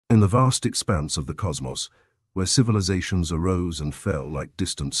the vast expanse of the cosmos, where civilizations arose and fell like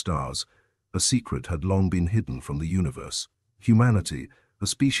distant stars, a secret had long been hidden from the universe. Humanity, a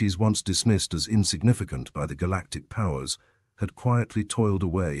species once dismissed as insignificant by the galactic powers, had quietly toiled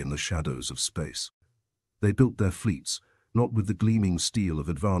away in the shadows of space. They built their fleets, not with the gleaming steel of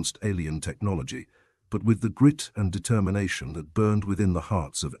advanced alien technology, but with the grit and determination that burned within the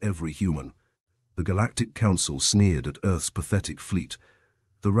hearts of every human. The Galactic Council sneered at Earth's pathetic fleet,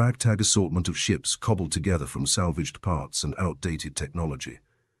 the ragtag assortment of ships cobbled together from salvaged parts and outdated technology.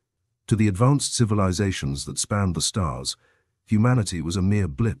 To the advanced civilizations that spanned the stars, humanity was a mere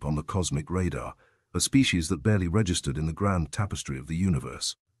blip on the cosmic radar, a species that barely registered in the grand tapestry of the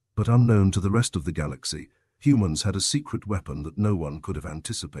universe. But unknown to the rest of the galaxy, humans had a secret weapon that no one could have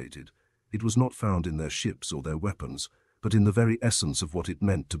anticipated. It was not found in their ships or their weapons, but in the very essence of what it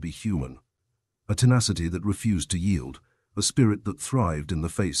meant to be human. A tenacity that refused to yield, a spirit that thrived in the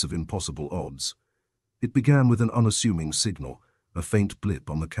face of impossible odds. It began with an unassuming signal, a faint blip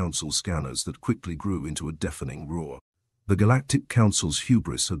on the Council's scanners that quickly grew into a deafening roar. The Galactic Council's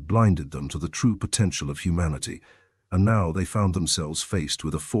hubris had blinded them to the true potential of humanity, and now they found themselves faced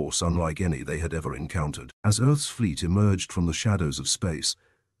with a force unlike any they had ever encountered. As Earth's fleet emerged from the shadows of space,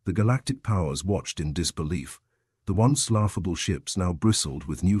 the galactic powers watched in disbelief. The once laughable ships now bristled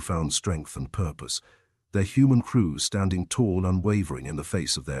with newfound strength and purpose, their human crews standing tall, unwavering in the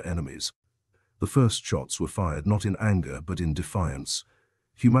face of their enemies. The first shots were fired not in anger but in defiance.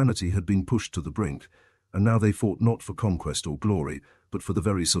 Humanity had been pushed to the brink, and now they fought not for conquest or glory, but for the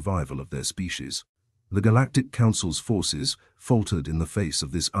very survival of their species. The Galactic Council's forces faltered in the face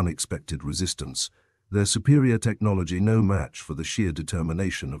of this unexpected resistance, their superior technology no match for the sheer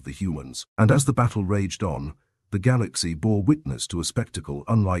determination of the humans. And as the battle raged on, the galaxy bore witness to a spectacle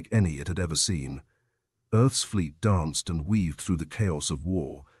unlike any it had ever seen. Earth's fleet danced and weaved through the chaos of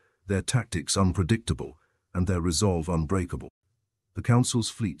war, their tactics unpredictable and their resolve unbreakable. The Council's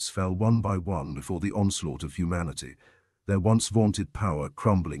fleets fell one by one before the onslaught of humanity, their once vaunted power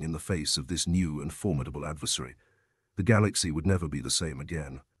crumbling in the face of this new and formidable adversary. The galaxy would never be the same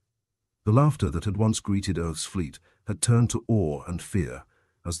again. The laughter that had once greeted Earth's fleet had turned to awe and fear,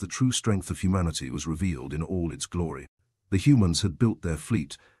 as the true strength of humanity was revealed in all its glory. The humans had built their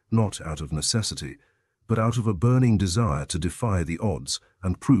fleet, not out of necessity, but out of a burning desire to defy the odds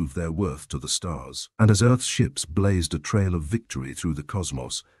and prove their worth to the stars. And as Earth's ships blazed a trail of victory through the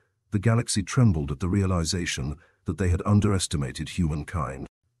cosmos, the galaxy trembled at the realization that they had underestimated humankind.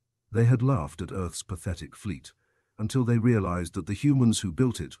 They had laughed at Earth's pathetic fleet, until they realized that the humans who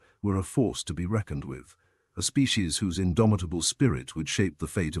built it were a force to be reckoned with, a species whose indomitable spirit would shape the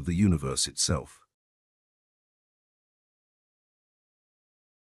fate of the universe itself.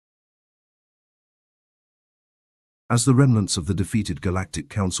 As the remnants of the defeated Galactic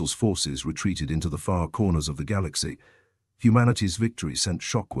Council's forces retreated into the far corners of the galaxy, humanity's victory sent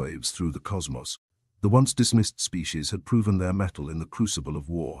shockwaves through the cosmos. The once dismissed species had proven their mettle in the crucible of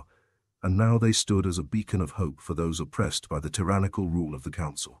war, and now they stood as a beacon of hope for those oppressed by the tyrannical rule of the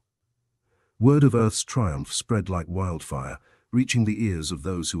Council. Word of Earth's triumph spread like wildfire, reaching the ears of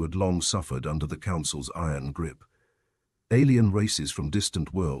those who had long suffered under the Council's iron grip. Alien races from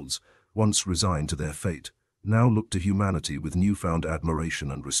distant worlds, once resigned to their fate, now looked to humanity with newfound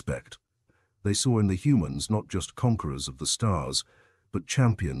admiration and respect. They saw in the humans not just conquerors of the stars, but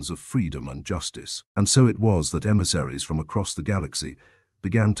champions of freedom and justice. And so it was that emissaries from across the galaxy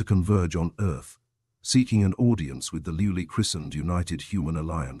began to converge on Earth, seeking an audience with the newly christened United Human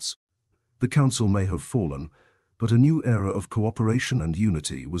Alliance. The Council may have fallen, but a new era of cooperation and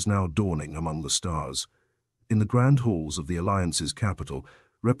unity was now dawning among the stars. In the grand halls of the Alliance's capital,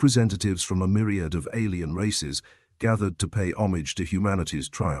 representatives from a myriad of alien races gathered to pay homage to humanity's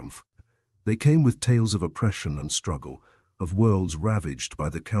triumph. They came with tales of oppression and struggle, of worlds ravaged by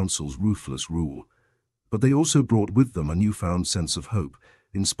the Council's ruthless rule. But they also brought with them a newfound sense of hope,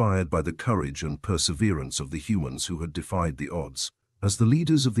 inspired by the courage and perseverance of the humans who had defied the odds. As the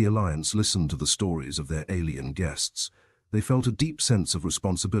leaders of the Alliance listened to the stories of their alien guests, they felt a deep sense of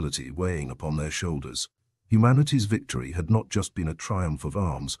responsibility weighing upon their shoulders. Humanity's victory had not just been a triumph of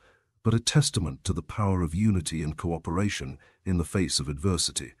arms, but a testament to the power of unity and cooperation in the face of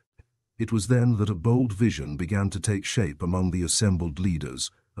adversity. It was then that a bold vision began to take shape among the assembled leaders,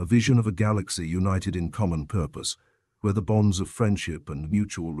 a vision of a galaxy united in common purpose, where the bonds of friendship and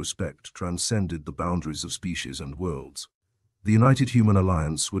mutual respect transcended the boundaries of species and worlds. The United Human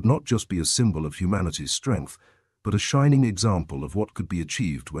Alliance would not just be a symbol of humanity's strength, but a shining example of what could be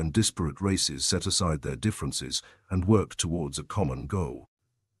achieved when disparate races set aside their differences and worked towards a common goal.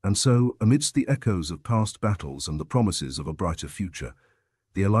 And so, amidst the echoes of past battles and the promises of a brighter future,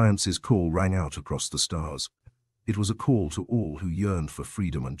 The Alliance's call rang out across the stars. It was a call to all who yearned for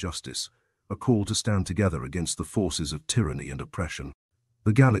freedom and justice, a call to stand together against the forces of tyranny and oppression.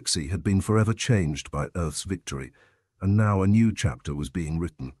 The galaxy had been forever changed by Earth's victory, and now a new chapter was being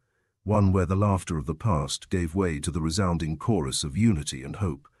written, one where the laughter of the past gave way to the resounding chorus of unity and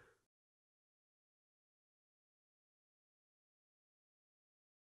hope.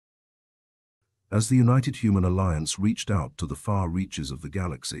 As the United Human Alliance reached out to the far reaches of the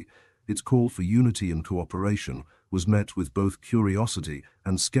galaxy, its call for unity and cooperation was met with both curiosity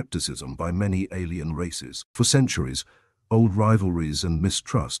and skepticism by many alien races. For centuries, old rivalries and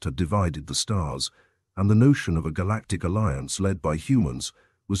mistrust had divided the stars, and the notion of a galactic alliance led by humans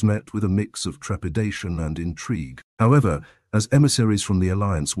was met with a mix of trepidation and intrigue. However, as emissaries from the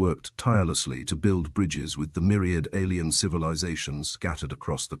Alliance worked tirelessly to build bridges with the myriad alien civilizations scattered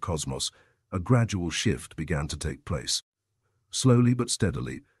across the cosmos, a gradual shift began to take place. Slowly but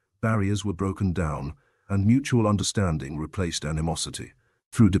steadily, barriers were broken down, and mutual understanding replaced animosity.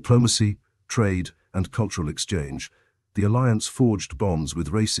 Through diplomacy, trade, and cultural exchange, the Alliance forged bonds with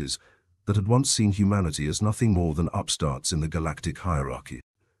races that had once seen humanity as nothing more than upstarts in the galactic hierarchy.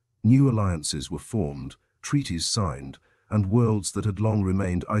 New alliances were formed, treaties signed, and worlds that had long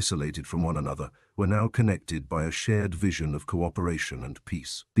remained isolated from one another were now connected by a shared vision of cooperation and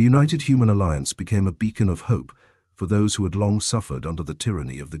peace. The United Human Alliance became a beacon of hope for those who had long suffered under the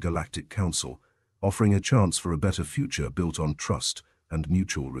tyranny of the Galactic Council, offering a chance for a better future built on trust and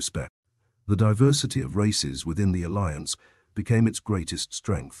mutual respect. The diversity of races within the Alliance became its greatest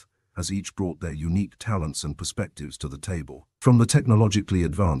strength, as each brought their unique talents and perspectives to the table. From the technologically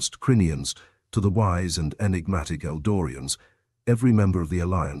advanced Crinians to the wise and enigmatic Eldorians, every member of the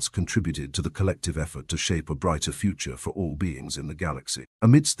Alliance contributed to the collective effort to shape a brighter future for all beings in the galaxy.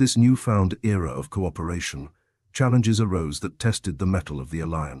 Amidst this newfound era of cooperation, challenges arose that tested the mettle of the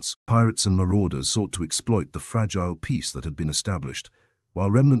Alliance. Pirates and marauders sought to exploit the fragile peace that had been established, while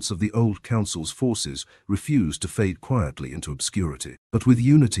remnants of the old Council's forces refused to fade quietly into obscurity. But with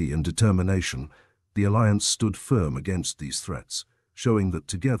unity and determination, the Alliance stood firm against these threats, showing that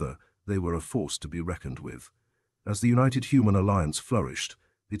together they were a force to be reckoned with. As the United Human Alliance flourished,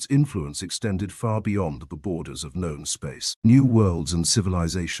 its influence extended far beyond the borders of known space. New worlds and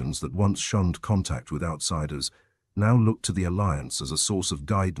civilizations that once shunned contact with outsiders now looked to the Alliance as a source of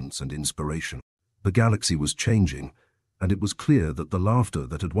guidance and inspiration. The galaxy was changing, and it was clear that the laughter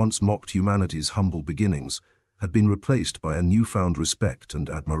that had once mocked humanity's humble beginnings had been replaced by a newfound respect and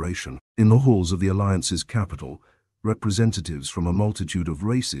admiration. In the halls of the Alliance's capital, representatives from a multitude of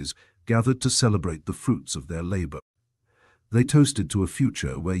races gathered to celebrate the fruits of their labor. They toasted to a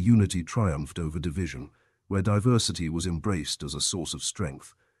future where unity triumphed over division, where diversity was embraced as a source of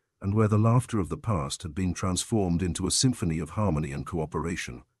strength, and where the laughter of the past had been transformed into a symphony of harmony and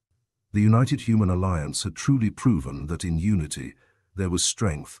cooperation. The United Human Alliance had truly proven that in unity there was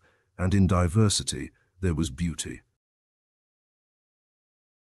strength, and in diversity there was beauty.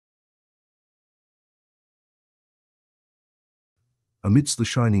 Amidst the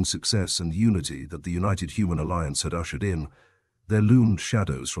shining success and unity that the United Human Alliance had ushered in, there loomed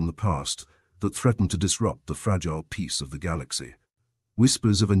shadows from the past that threatened to disrupt the fragile peace of the galaxy.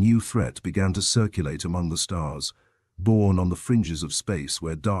 Whispers of a new threat began to circulate among the stars, born on the fringes of space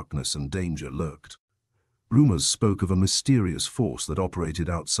where darkness and danger lurked. Rumors spoke of a mysterious force that operated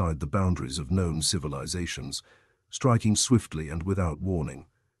outside the boundaries of known civilizations, striking swiftly and without warning.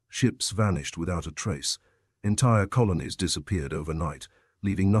 Ships vanished without a trace. Entire colonies disappeared overnight,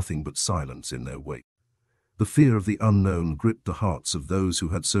 leaving nothing but silence in their wake. The fear of the unknown gripped the hearts of those who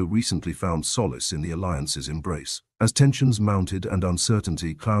had so recently found solace in the Alliance's embrace. As tensions mounted and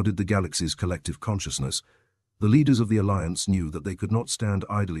uncertainty clouded the galaxy's collective consciousness, the leaders of the Alliance knew that they could not stand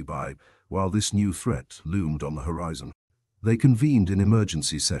idly by while this new threat loomed on the horizon. They convened in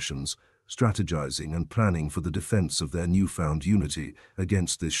emergency sessions, strategizing and planning for the defense of their newfound unity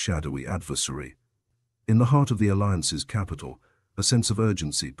against this shadowy adversary. In the heart of the Alliance's capital, a sense of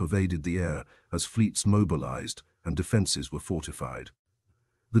urgency pervaded the air as fleets mobilized and defenses were fortified.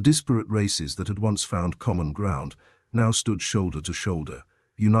 The disparate races that had once found common ground now stood shoulder to shoulder,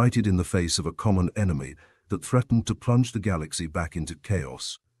 united in the face of a common enemy that threatened to plunge the galaxy back into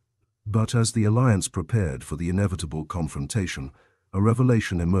chaos. But as the Alliance prepared for the inevitable confrontation, a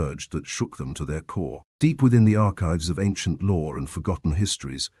revelation emerged that shook them to their core. Deep within the archives of ancient lore and forgotten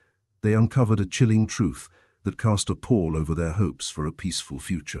histories, they uncovered a chilling truth that cast a pall over their hopes for a peaceful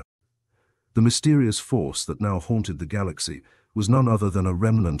future. The mysterious force that now haunted the galaxy was none other than a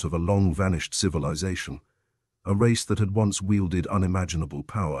remnant of a long-vanished civilization, a race that had once wielded unimaginable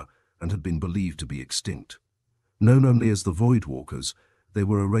power and had been believed to be extinct. Known only as the Voidwalkers, They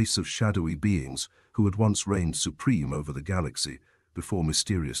were a race of shadowy beings who had once reigned supreme over the galaxy before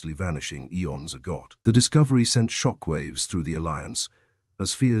mysteriously vanishing eons ago. The discovery sent shockwaves through the Alliance,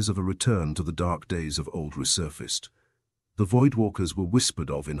 as fears of a return to the dark days of old resurfaced. The Voidwalkers were whispered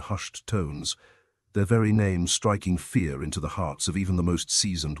of in hushed tones, their very names striking fear into the hearts of even the most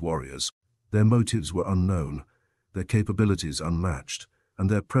seasoned warriors. Their motives were unknown, their capabilities unmatched, and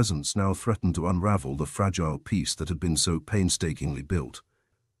their presence now threatened to unravel the fragile peace that had been so painstakingly built.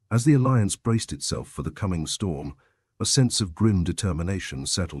 As the Alliance braced itself for the coming storm, a sense of grim determination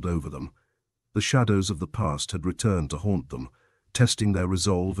settled over them. The shadows of the past had returned to haunt them, testing their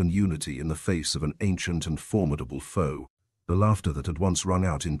resolve and unity in the face of an ancient and formidable foe. The laughter that had once rung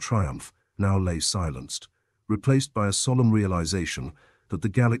out in triumph now lay silenced, replaced by a solemn realization that the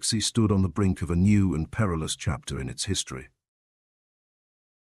galaxy stood on the brink of a new and perilous chapter in its history.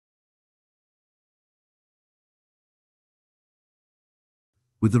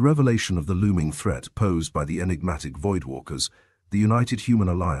 With the revelation of the looming threat posed by the enigmatic Voidwalkers, the United Human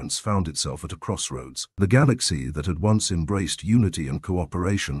Alliance found itself at a crossroads. The galaxy that had once embraced unity and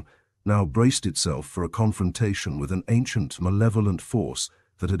cooperation now braced itself for a confrontation with an ancient, malevolent force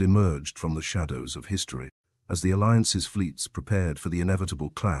that had emerged from the shadows of history. As the Alliance's fleets prepared for the inevitable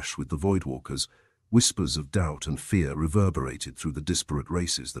clash with the Voidwalkers, whispers of doubt and fear reverberated through the disparate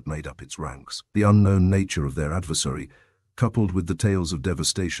races that made up its ranks. The unknown nature of their adversary, coupled with the tales of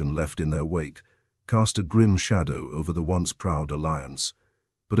devastation left in their wake, cast a grim shadow over the once proud Alliance.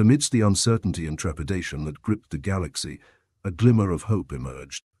 But amidst the uncertainty and trepidation that gripped the galaxy, a glimmer of hope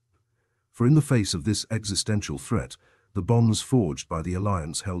emerged. For in the face of this existential threat, the bonds forged by the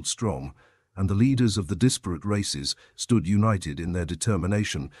Alliance held strong, and the leaders of the disparate races stood united in their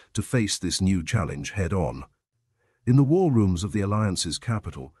determination to face this new challenge head-on. In the war rooms of the Alliance's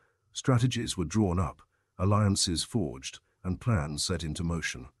capital, strategies were drawn up, alliances forged, and plans set into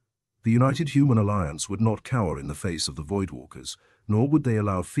motion. The United Human Alliance would not cower in the face of the Voidwalkers, nor would they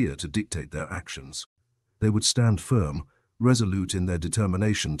allow fear to dictate their actions. They would stand firm, resolute in their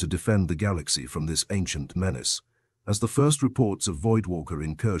determination to defend the galaxy from this ancient menace. As the first reports of Voidwalker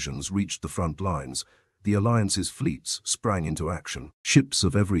incursions reached the front lines, the Alliance's fleets sprang into action. Ships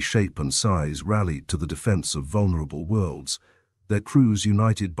of every shape and size rallied to the defense of vulnerable worlds, their crews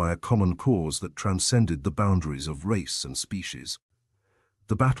united by a common cause that transcended the boundaries of race and species.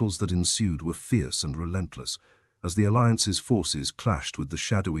 The battles that ensued were fierce and relentless, as the Alliance's forces clashed with the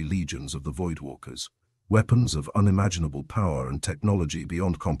shadowy legions of the Voidwalkers. Weapons of unimaginable power and technology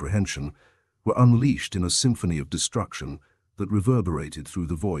beyond comprehension were unleashed in a symphony of destruction that reverberated through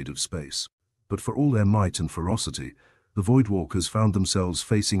the void of space. But for all their might and ferocity, the Voidwalkers found themselves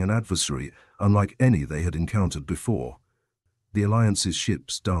facing an adversary unlike any they had encountered before. The Alliance's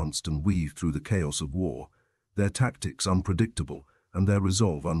ships danced and weaved through the chaos of war, their tactics unpredictable and their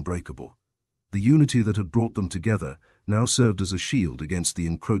resolve unbreakable. The unity that had brought them together now served as a shield against the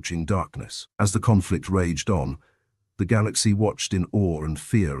encroaching darkness. As the conflict raged on, the galaxy watched in awe and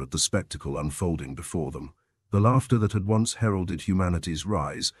fear at the spectacle unfolding before them. The laughter that had once heralded humanity's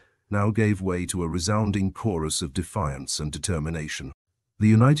rise now gave way to a resounding chorus of defiance and determination. The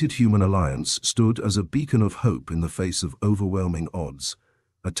United Human Alliance stood as a beacon of hope in the face of overwhelming odds,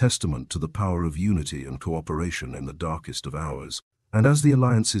 a testament to the power of unity and cooperation in the darkest of hours. And as the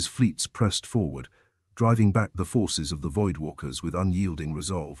Alliance's fleets pressed forward, driving back the forces of the Voidwalkers with unyielding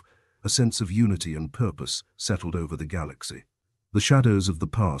resolve, a sense of unity and purpose settled over the galaxy. The shadows of the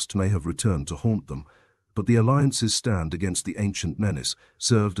past may have returned to haunt them, but the Alliance's stand against the ancient menace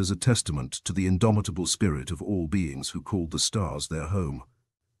served as a testament to the indomitable spirit of all beings who called the stars their home.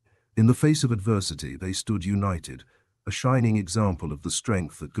 In the face of adversity, they stood united, a shining example of the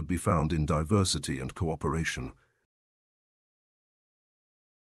strength that could be found in diversity and cooperation.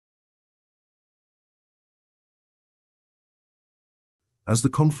 As the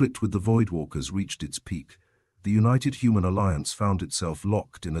conflict with the Voidwalkers reached its peak, the United Human Alliance found itself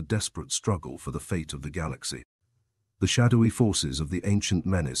locked in a desperate struggle for the fate of the galaxy. The shadowy forces of the ancient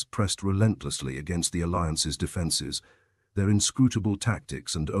menace pressed relentlessly against the Alliance's defenses, their inscrutable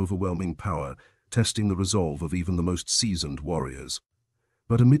tactics and overwhelming power testing the resolve of even the most seasoned warriors.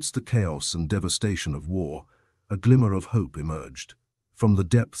 But amidst the chaos and devastation of war, a glimmer of hope emerged. From the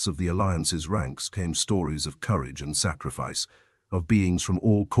depths of the Alliance's ranks came stories of courage and sacrifice, of beings from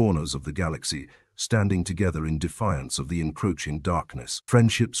all corners of the galaxy standing together in defiance of the encroaching darkness.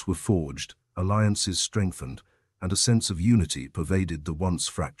 Friendships were forged, alliances strengthened, and a sense of unity pervaded the once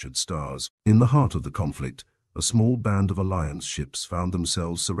fractured stars. In the heart of the conflict, a small band of Alliance ships found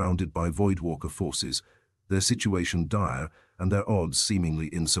themselves surrounded by Voidwalker forces, their situation dire and their odds seemingly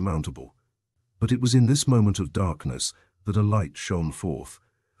insurmountable. But it was in this moment of darkness that a light shone forth,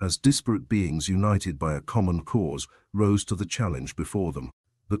 as disparate beings united by a common cause rose to the challenge before them.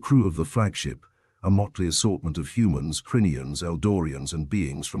 The crew of the flagship, a motley assortment of humans, Krinians, Eldorians, and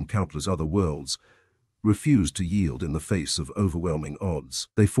beings from countless other worlds, refused to yield in the face of overwhelming odds.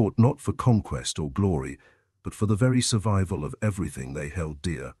 They fought not for conquest or glory, but for the very survival of everything they held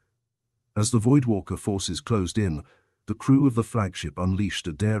dear. As the Voidwalker forces closed in, the crew of the flagship unleashed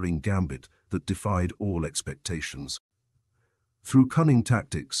a daring gambit that defied all expectations. Through cunning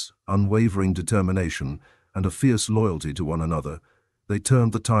tactics, unwavering determination, and a fierce loyalty to one another, they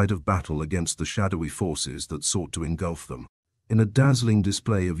turned the tide of battle against the shadowy forces that sought to engulf them. In a dazzling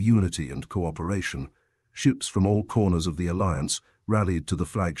display of unity and cooperation, ships from all corners of the Alliance rallied to the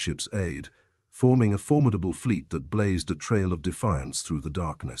flagship's aid, forming a formidable fleet that blazed a trail of defiance through the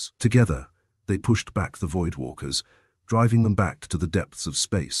darkness. Together, they pushed back the Voidwalkers, driving them back to the depths of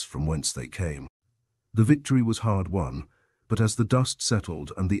space from whence they came. The victory was hard won, but as the dust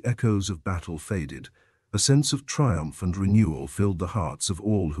settled and the echoes of battle faded, a sense of triumph and renewal filled the hearts of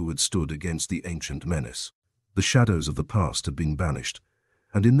all who had stood against the ancient menace. The shadows of the past had been banished,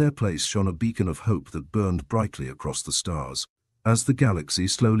 and in their place shone a beacon of hope that burned brightly across the stars. As the galaxy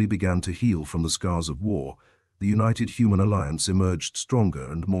slowly began to heal from the scars of war, the united human alliance emerged stronger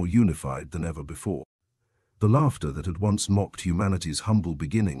and more unified than ever before. The laughter that had once mocked humanity's humble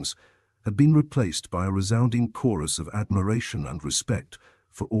beginnings had been replaced by a resounding chorus of admiration and respect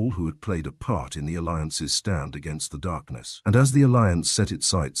for all who had played a part in the Alliance's stand against the darkness. And as the Alliance set its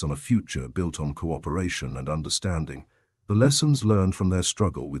sights on a future built on cooperation and understanding, the lessons learned from their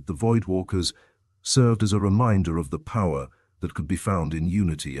struggle with the Voidwalkers served as a reminder of the power that could be found in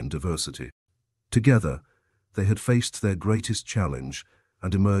unity and diversity. Together, they had faced their greatest challenge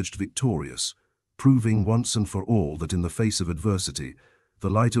and emerged victorious, proving once and for all that in the face of adversity, the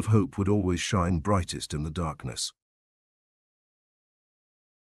light of hope would always shine brightest in the darkness.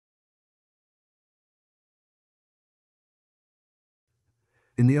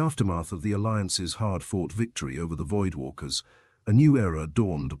 In the aftermath of the Alliance's hard-fought victory over the Voidwalkers, a new era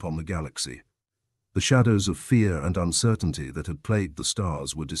dawned upon the galaxy. The shadows of fear and uncertainty that had plagued the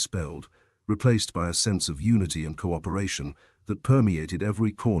stars were dispelled, replaced by a sense of unity and cooperation that permeated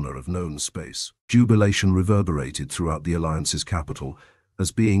every corner of known space. Jubilation reverberated throughout the Alliance's capital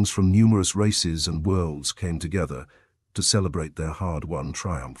as beings from numerous races and worlds came together to celebrate their hard-won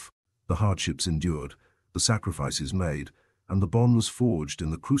triumph. The hardships endured, the sacrifices made, and the bonds forged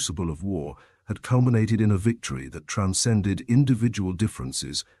in the crucible of war had culminated in a victory that transcended individual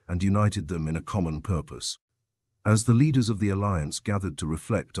differences and united them in a common purpose. As the leaders of the Alliance gathered to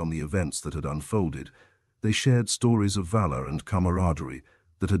reflect on the events that had unfolded, they shared stories of valor and camaraderie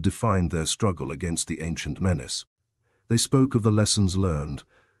that had defined their struggle against the ancient menace. They spoke of the lessons learned,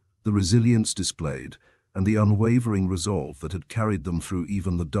 the resilience displayed, and the unwavering resolve that had carried them through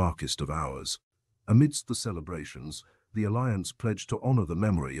even the darkest of hours. Amidst the celebrations, the Alliance pledged to honor the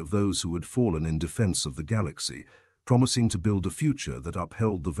memory of those who had fallen in defense of the galaxy, promising to build a future that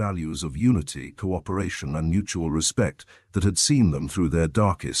upheld the values of unity, cooperation, and mutual respect that had seen them through their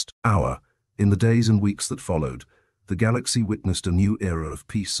darkest hour. In the days and weeks that followed, the galaxy witnessed a new era of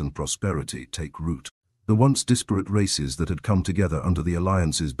peace and prosperity take root. The once disparate races that had come together under the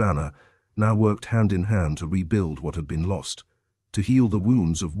Alliance's banner now worked hand in hand to rebuild what had been lost, to heal the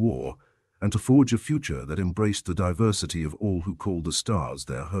wounds of war, and to forge a future that embraced the diversity of all who called the stars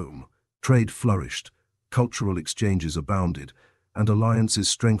their home. Trade flourished, cultural exchanges abounded, and alliances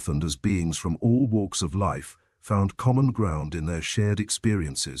strengthened as beings from all walks of life found common ground in their shared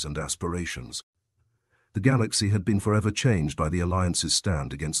experiences and aspirations. The galaxy had been forever changed by the Alliance's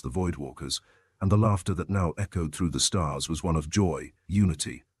stand against the Voidwalkers, and the laughter that now echoed through the stars was one of joy,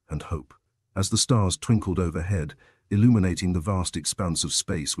 unity, and hope. As the stars twinkled overhead, illuminating the vast expanse of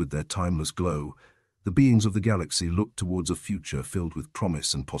space with their timeless glow, the beings of the galaxy looked towards a future filled with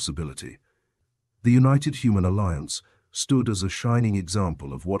promise and possibility. The United Human Alliance stood as a shining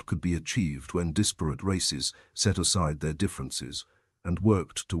example of what could be achieved when disparate races set aside their differences and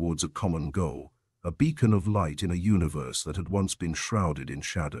worked towards a common goal, a beacon of light in a universe that had once been shrouded in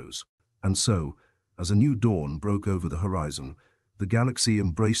shadows. And so, as a new dawn broke over the horizon, the galaxy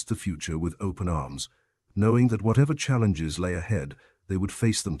embraced the future with open arms, knowing that whatever challenges lay ahead, they would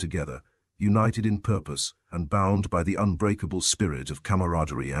face them together, united in purpose and bound by the unbreakable spirit of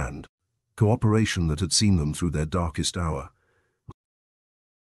camaraderie and cooperation that had seen them through their darkest hour.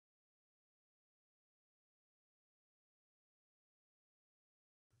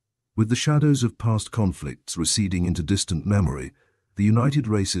 With the shadows of past conflicts receding into distant memory, the united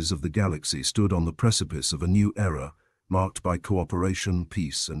races of the galaxy stood on the precipice of a new era, marked by cooperation,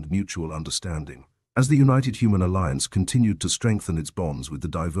 peace, and mutual understanding. As the United Human Alliance continued to strengthen its bonds with the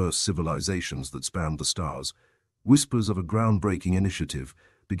diverse civilizations that spanned the stars, whispers of a groundbreaking initiative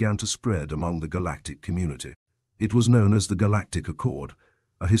began to spread among the galactic community. It was known as the Galactic Accord,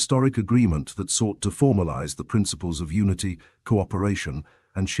 a historic agreement that sought to formalize the principles of unity, cooperation,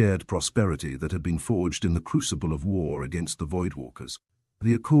 and shared prosperity that had been forged in the crucible of war against the Voidwalkers.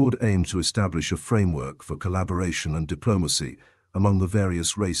 The Accord aimed to establish a framework for collaboration and diplomacy among the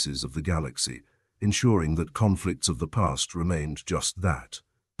various races of the galaxy, ensuring that conflicts of the past remained just that,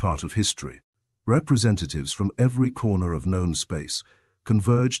 part of history. Representatives from every corner of known space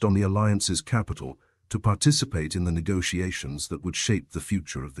converged on the Alliance's capital to participate in the negotiations that would shape the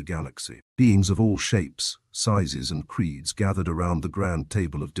future of the galaxy. Beings of all shapes, sizes, and creeds gathered around the grand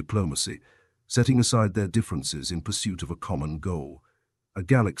table of diplomacy, setting aside their differences in pursuit of a common goal, a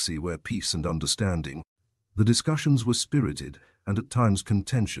galaxy where peace and understanding. The discussions were spirited and at times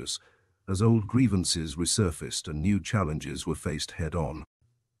contentious, as old grievances resurfaced and new challenges were faced head-on.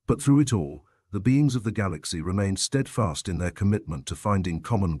 But through it all, the beings of the galaxy remained steadfast in their commitment to finding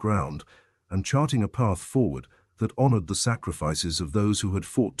common ground and charting a path forward that honored the sacrifices of those who had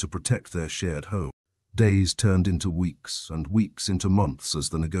fought to protect their shared home. Days turned into weeks and weeks into months as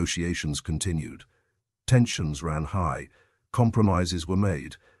the negotiations continued. Tensions ran high, compromises were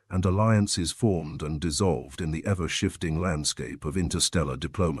made, and alliances formed and dissolved in the ever-shifting landscape of interstellar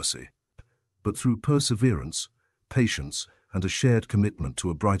diplomacy. But through perseverance, patience, and a shared commitment to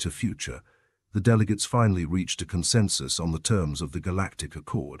a brighter future, the delegates finally reached a consensus on the terms of the Galactic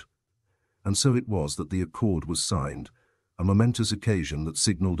Accord. And so it was that the Accord was signed, a momentous occasion that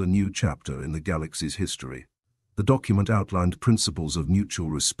signaled a new chapter in the galaxy's history. The document outlined principles of mutual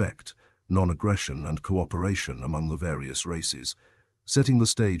respect, non-aggression, and cooperation among the various races, setting the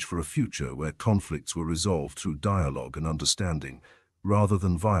stage for a future where conflicts were resolved through dialogue and understanding, rather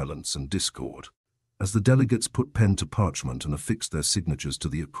than violence and discord. As the delegates put pen to parchment and affixed their signatures to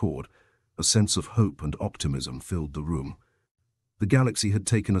the Accord, a sense of hope and optimism filled the room. The galaxy had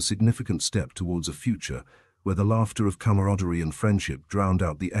taken a significant step towards a future where the laughter of camaraderie and friendship drowned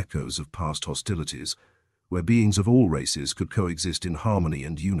out the echoes of past hostilities, where beings of all races could coexist in harmony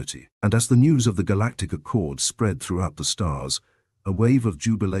and unity. And as the news of the Galactic Accord spread throughout the stars, a wave of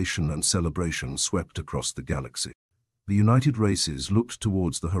jubilation and celebration swept across the galaxy. The united races looked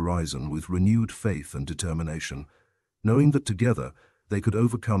towards the horizon with renewed faith and determination, knowing that together they could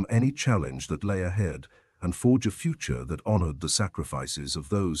overcome any challenge that lay ahead and forge a future that honored the sacrifices of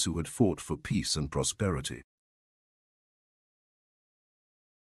those who had fought for peace and prosperity.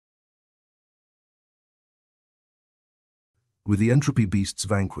 With the entropy beasts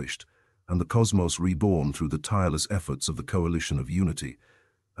vanquished and the cosmos reborn through the tireless efforts of the Coalition of Unity,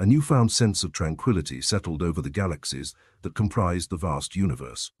 a newfound sense of tranquility settled over the galaxies that comprised the vast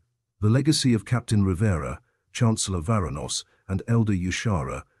universe. The legacy of Captain Rivera, Chancellor Varanos, and Elder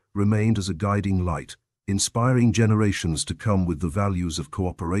Yashara remained as a guiding light, inspiring generations to come with the values of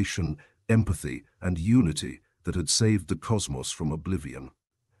cooperation, empathy, and unity that had saved the cosmos from oblivion.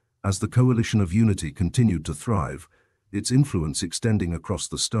 As the Coalition of Unity continued to thrive, its influence extending across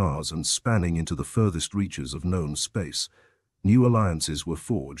the stars and spanning into the furthest reaches of known space, new alliances were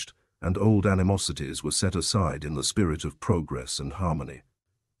forged, and old animosities were set aside in the spirit of progress and harmony.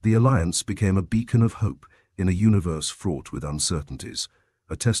 The alliance became a beacon of hope in a universe fraught with uncertainties,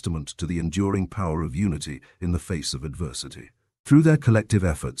 a testament to the enduring power of unity in the face of adversity. Through their collective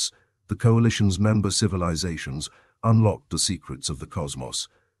efforts, the Coalition's member civilizations unlocked the secrets of the cosmos,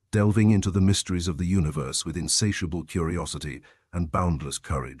 delving into the mysteries of the universe with insatiable curiosity and boundless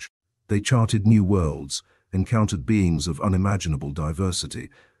courage. They charted new worlds, encountered beings of unimaginable diversity,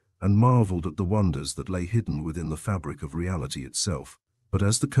 and marveled at the wonders that lay hidden within the fabric of reality itself. But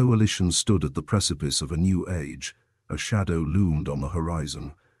as the Coalition stood at the precipice of a new age, a shadow loomed on the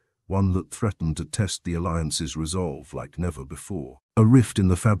horizon, one that threatened to test the Alliance's resolve like never before. A rift in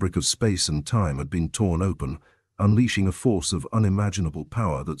the fabric of space and time had been torn open, unleashing a force of unimaginable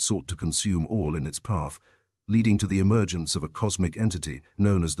power that sought to consume all in its path, leading to the emergence of a cosmic entity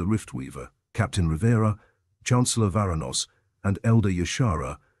known as the Riftweaver. Captain Rivera, Chancellor Varanos, and Elder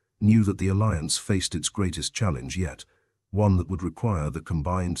Yashara knew that the Alliance faced its greatest challenge yet, one that would require the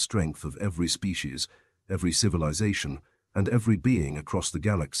combined strength of every species, every civilization, and every being across the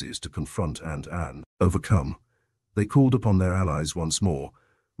galaxies to confront and overcome. They called upon their allies once more,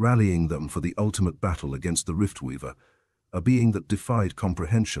 rallying them for the ultimate battle against the Riftweaver, a being that defied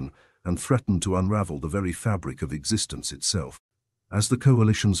comprehension and threatened to unravel the very fabric of existence itself. As the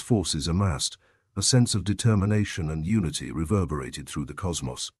Coalition's forces amassed, a sense of determination and unity reverberated through the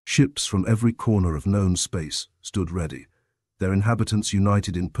cosmos. Ships from every corner of known space stood ready, their inhabitants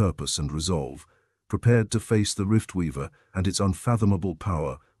united in purpose and resolve, prepared to face the Riftweaver and its unfathomable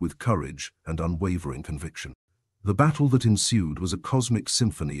power with courage and unwavering conviction. The battle that ensued was a cosmic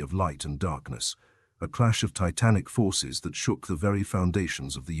symphony of light and darkness, a clash of titanic forces that shook the very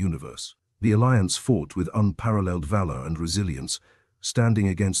foundations of the universe. The Alliance fought with unparalleled valor and resilience, standing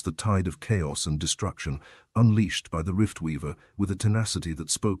against the tide of chaos and destruction unleashed by the Riftweaver with a tenacity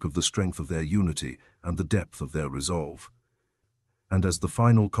that spoke of the strength of their unity and the depth of their resolve. And as the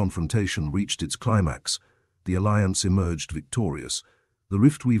final confrontation reached its climax, the Alliance emerged victorious, the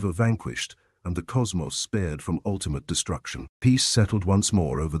Riftweaver vanquished, and the cosmos spared from ultimate destruction. Peace settled once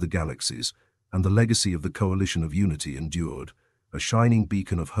more over the galaxies, and the legacy of the Coalition of Unity endured, a shining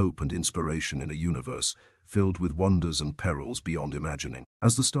beacon of hope and inspiration in a universe filled with wonders and perils beyond imagining.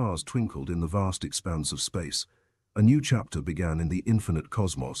 As the stars twinkled in the vast expanse of space, a new chapter began in the infinite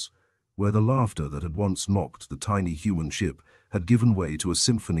cosmos, where the laughter that had once mocked the tiny human ship had given way to a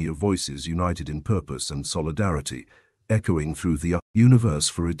symphony of voices united in purpose and solidarity, echoing through the universe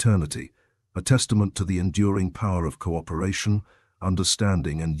for eternity, a testament to the enduring power of cooperation,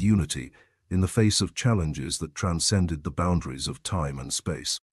 understanding, and unity in the face of challenges that transcended the boundaries of time and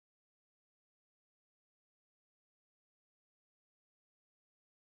space.